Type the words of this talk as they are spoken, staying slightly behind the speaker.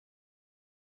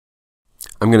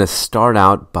I'm going to start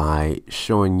out by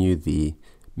showing you the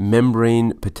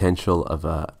membrane potential of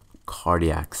a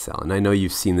cardiac cell. And I know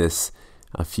you've seen this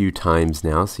a few times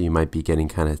now, so you might be getting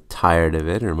kind of tired of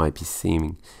it, or it might be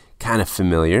seeming kind of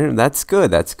familiar. That's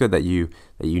good. That's good that you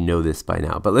know this by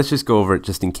now. But let's just go over it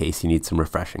just in case you need some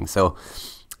refreshing. So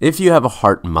if you have a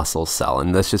heart muscle cell,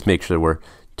 and let's just make sure we're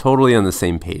totally on the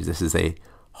same page. This is a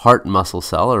heart muscle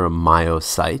cell, or a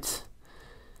myocyte.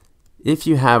 If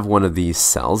you have one of these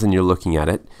cells and you're looking at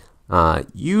it,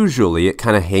 usually it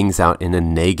kind of hangs out in a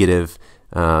negative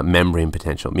membrane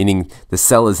potential, meaning the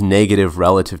cell is negative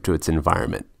relative to its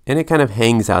environment, and it kind of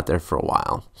hangs out there for a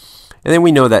while. And then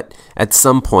we know that at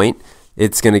some point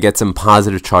it's going to get some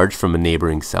positive charge from a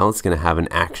neighboring cell. It's going to have an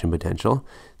action potential.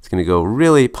 It's going to go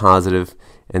really positive,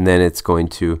 and then it's going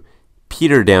to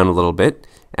peter down a little bit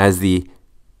as the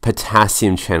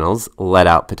potassium channels let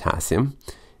out potassium.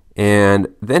 And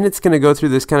then it's going to go through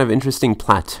this kind of interesting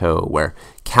plateau where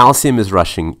calcium is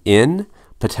rushing in,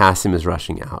 potassium is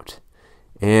rushing out.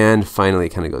 And finally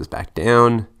it kind of goes back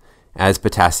down as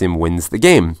potassium wins the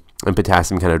game. And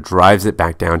potassium kind of drives it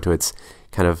back down to its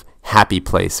kind of happy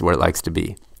place where it likes to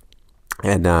be,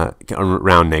 and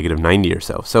around -90 or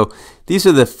so. So these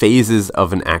are the phases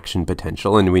of an action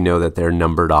potential, and we know that they're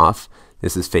numbered off.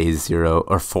 This is phase 0,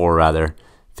 or 4 rather,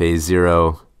 phase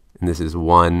 0, and this is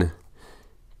 1,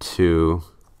 2,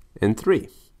 and 3.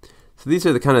 So these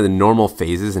are the kind of the normal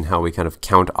phases and how we kind of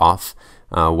count off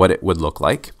what it would look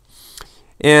like.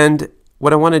 And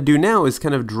what I want to do now is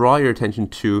kind of draw your attention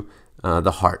to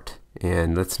the heart.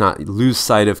 And let's not lose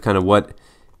sight of kind of what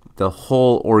the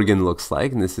whole organ looks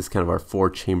like. And this is kind of our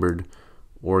 4-chambered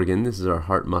organ. This is our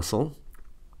heart muscle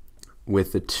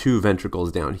with the 2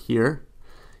 ventricles down here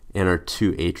and our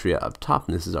 2 atria up top.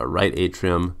 And this is our right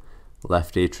atrium,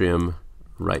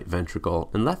 right ventricle,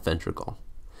 and left ventricle.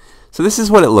 So this is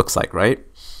what it looks like, right?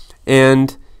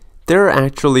 And there are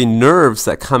actually nerves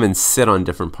that come and sit on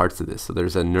different parts of this. So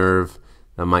there's a nerve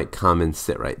that might come and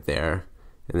sit right there,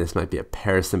 and this might be a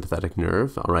parasympathetic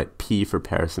nerve. I'll write P for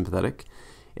parasympathetic.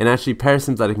 And actually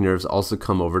parasympathetic nerves also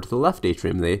come over to the left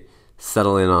atrium. They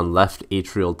settle in on left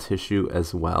atrial tissue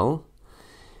as well.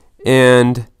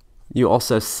 And you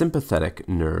also have sympathetic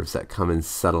nerves that come and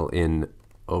settle in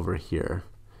over here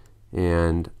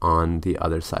and on the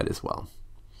other side as well.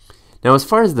 Now, as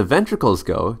far as the ventricles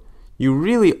go, you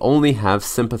really only have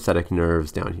sympathetic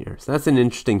nerves down here. So that's an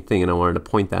interesting thing, and I wanted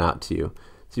to point that out to you.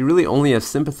 So you really only have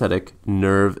sympathetic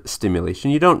nerve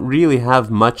stimulation. You don't really have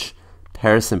much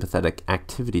parasympathetic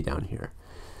activity down here.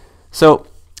 So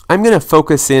I'm going to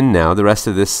focus in now. The rest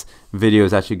of this video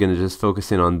is actually going to just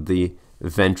focus in on the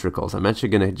ventricles. I'm actually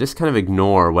going to just kind of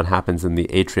ignore what happens in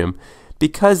the atrium,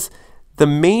 because the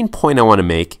main point I want to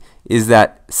make is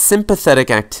that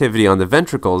sympathetic activity on the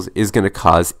ventricles is going to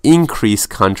cause increased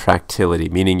contractility,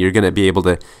 meaning you're going to be able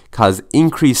to cause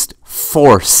increased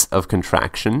force of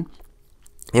contraction.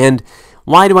 And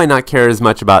why do I not care as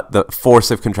much about the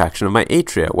force of contraction of my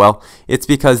atria? Well, it's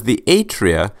because the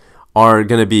atria are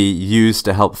going to be used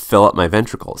to help fill up my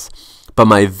ventricles. But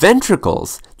my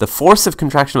ventricles, the force of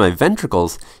contraction of my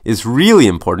ventricles is really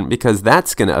important, because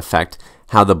that's going to affect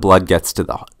how the blood gets to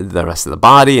the rest of the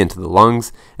body and to the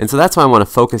lungs. And so that's why I want to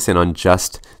focus in on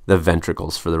just the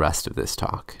ventricles for the rest of this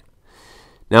talk.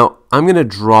 Now, I'm going to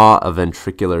draw a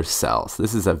ventricular cell. So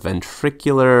this is a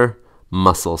ventricular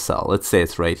muscle cell. Let's say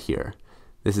it's right here.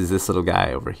 This is this little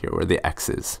guy over here where the X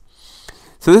is.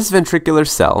 So this ventricular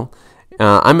cell,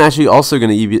 I'm actually also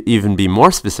going to even be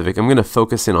more specific. I'm going to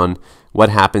focus in on what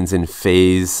happens in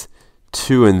phase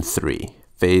 2 and 3.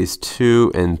 Phase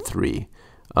 2 and 3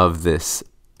 of this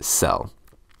cell.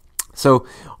 So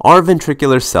our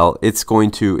ventricular cell, it's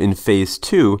going to, in phase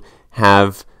 2,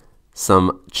 have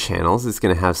some channels. It's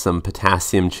going to have some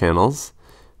potassium channels,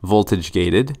 voltage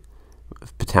gated,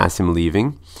 potassium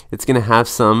leaving. It's going to have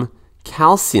some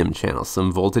calcium channels,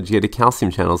 some voltage gated calcium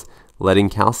channels letting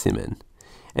calcium in.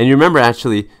 And you remember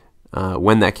actually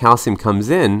when that calcium comes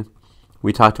in,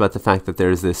 we talked about the fact that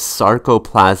there's this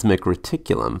sarcoplasmic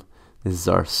reticulum. This is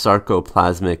our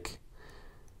sarcoplasmic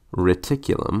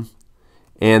reticulum.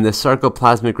 And the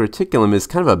sarcoplasmic reticulum is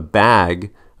kind of a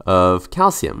bag of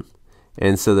calcium.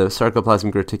 And so the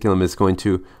sarcoplasmic reticulum is going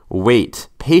to wait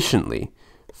patiently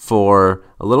for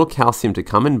a little calcium to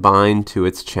come and bind to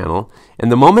its channel. And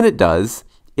the moment it does,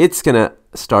 it's going to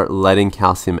start letting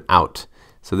calcium out.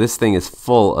 So this thing is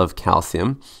full of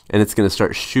calcium, and it's going to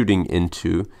start shooting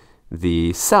into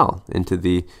the cell, into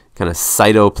the kind of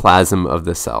cytoplasm of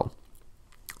the cell.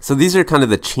 So these are kind of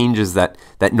the changes that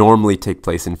normally take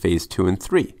place in phase 2 and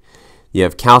 3. You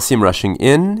have calcium rushing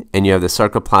in, and you have the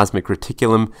sarcoplasmic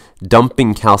reticulum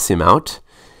dumping calcium out.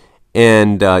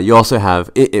 And you also have,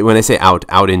 when I say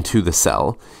out into the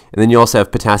cell, and then you also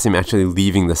have potassium actually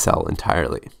leaving the cell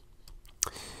entirely.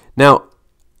 Now,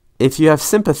 if you have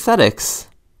sympathetic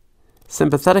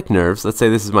nerves, let's say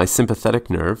this is my sympathetic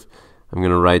nerve. I'm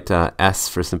going to write S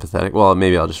for sympathetic. Well,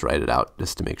 maybe I'll just write it out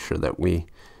just to make sure that we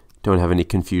don't have any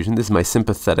confusion. This is my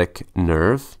sympathetic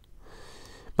nerve.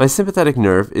 My sympathetic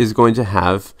nerve is going to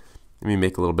have, let me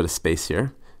make a little bit of space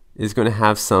here, is going to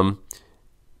have some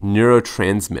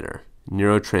neurotransmitter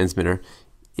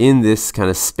in this kind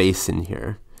of space in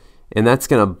here. And that's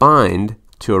going to bind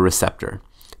to a receptor.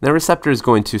 That receptor is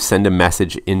going to send a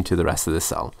message into the rest of the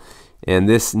cell. And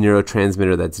this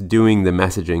neurotransmitter that's doing the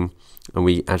messaging, and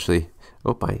we actually,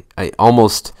 I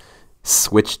almost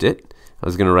switched it. I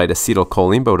was going to write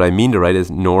acetylcholine, but what I mean to write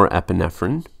is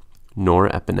norepinephrine.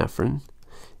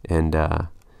 And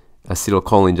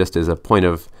acetylcholine, just as a point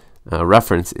of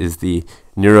reference, is the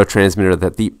neurotransmitter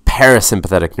that the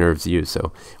parasympathetic nerves use.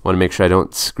 So I want to make sure I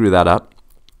don't screw that up.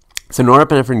 So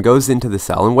norepinephrine goes into the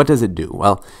cell, and what does it do?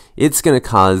 Well, it's going to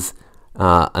cause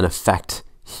an effect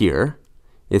here.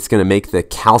 It's going to make the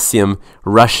calcium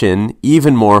rush in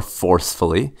even more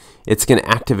forcefully. It's going to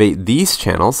activate these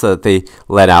channels so that they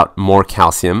let out more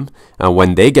calcium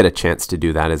when they get a chance to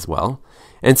do that as well.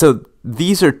 And so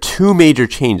these are two major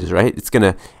changes, right? It's going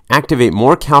to activate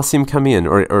more calcium coming in,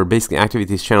 or basically activate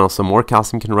these channels so more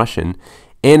calcium can rush in,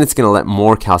 and it's going to let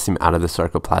more calcium out of the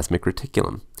sarcoplasmic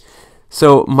reticulum.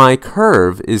 So my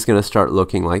curve is going to start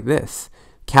looking like this.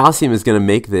 Calcium is going to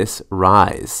make this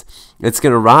rise. It's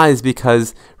going to rise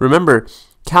because, remember,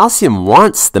 calcium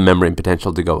wants the membrane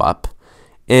potential to go up,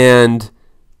 and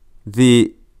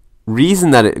the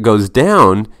reason that it goes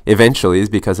down eventually is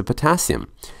because of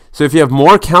potassium. So if you have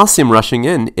more calcium rushing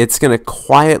in, it's going to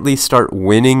quietly start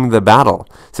winning the battle.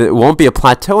 So it won't be a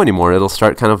plateau anymore. It'll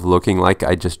start kind of looking like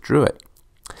I just drew it.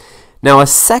 Now, a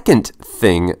second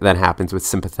thing that happens with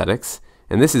sympathetics,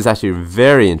 and this is actually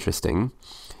very interesting,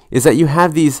 is that you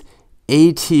have these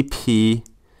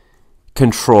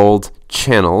ATP-controlled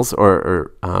channels,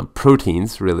 or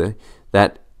proteins, really,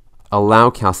 that allow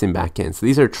calcium back in. So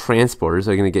these are transporters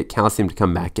that are going to get calcium to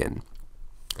come back in.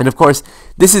 And of course,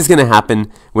 this is going to happen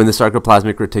when the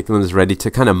sarcoplasmic reticulum is ready to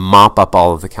kind of mop up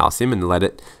all of the calcium and let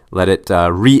it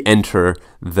re-enter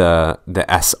the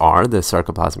SR, the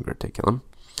sarcoplasmic reticulum.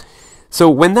 So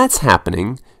when that's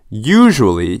happening,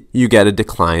 usually you get a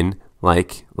decline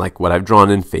like what I've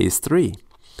drawn in phase 3.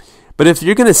 But if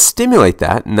you're going to stimulate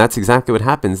that, and that's exactly what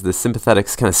happens, the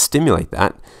sympathetics kind of stimulate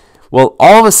that, well,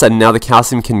 all of a sudden now the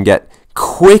calcium can get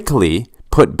quickly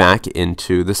put back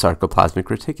into the sarcoplasmic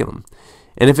reticulum.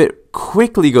 And if it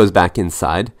quickly goes back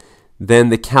inside, then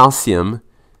the calcium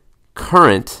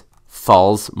current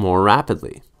falls more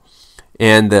rapidly.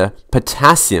 And the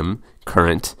potassium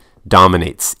current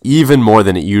dominates even more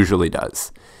than it usually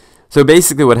does. So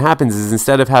basically what happens is,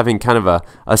 instead of having kind of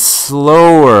a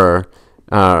slower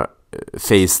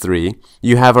phase 3,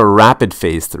 you have a rapid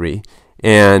phase 3,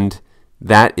 and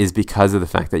that is because of the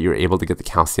fact that you're able to get the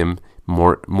calcium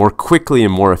more quickly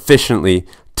and more efficiently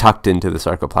tucked into the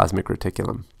sarcoplasmic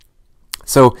reticulum.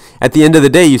 So at the end of the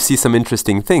day, you see some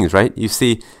interesting things, right? You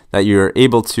see that you're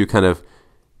able to kind of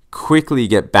quickly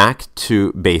get back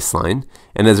to baseline,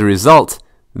 and as a result,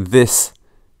 this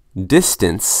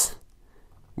distance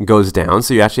goes down.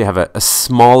 So you actually have a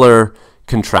smaller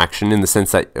contraction, in the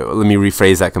sense that, let me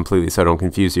rephrase that completely so I don't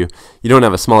confuse you. You don't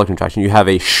have a smaller contraction. You have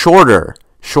a shorter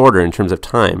in terms of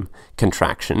time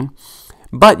contraction,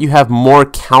 but you have more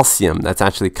calcium that's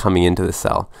actually coming into the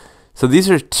cell. So these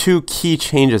are two key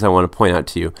changes I want to point out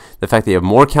to you. The fact that you have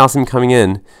more calcium coming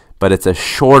in, but it's a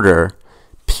shorter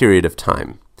period of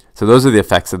time. So those are the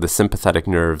effects of the sympathetic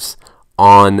nerves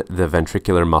on the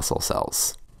ventricular muscle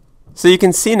cells. So you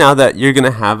can see now that you're going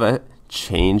to have a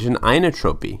change in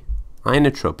inotropy. And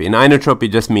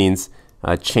inotropy just means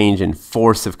a change in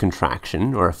force of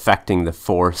contraction, or affecting the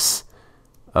force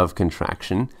of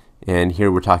contraction. And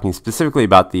here we're talking specifically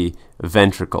about the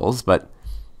ventricles, but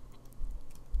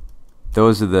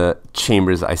those are the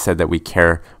chambers I said that we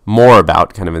care more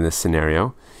about kind of in this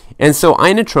scenario. And so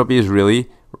inotropy is really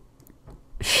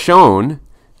shown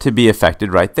to be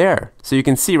affected right there. So you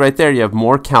can see right there you have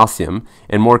more calcium,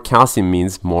 and more calcium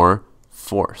means more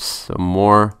force. So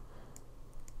more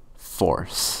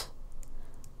force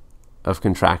of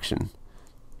contraction.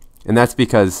 And that's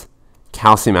because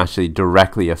calcium actually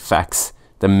directly affects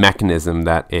the mechanism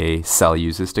that a cell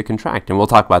uses to contract. And we'll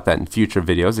talk about that in future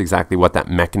videos, exactly what that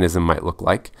mechanism might look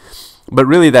like. But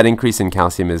really that increase in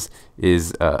calcium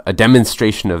is a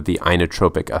demonstration of the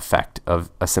inotropic effect of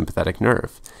a sympathetic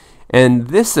nerve. And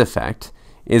this effect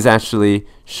is actually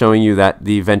showing you that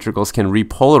the ventricles can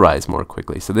repolarize more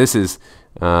quickly. So this is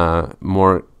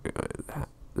more,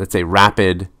 let's say,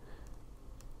 rapid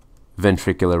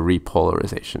ventricular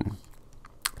repolarization.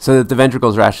 So that the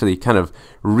ventricles are actually kind of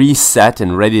reset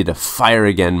and ready to fire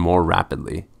again more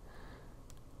rapidly.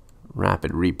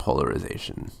 Rapid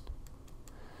repolarization.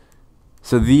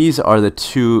 So these are the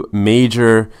two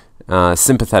major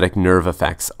sympathetic nerve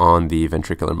effects on the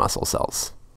ventricular muscle cells.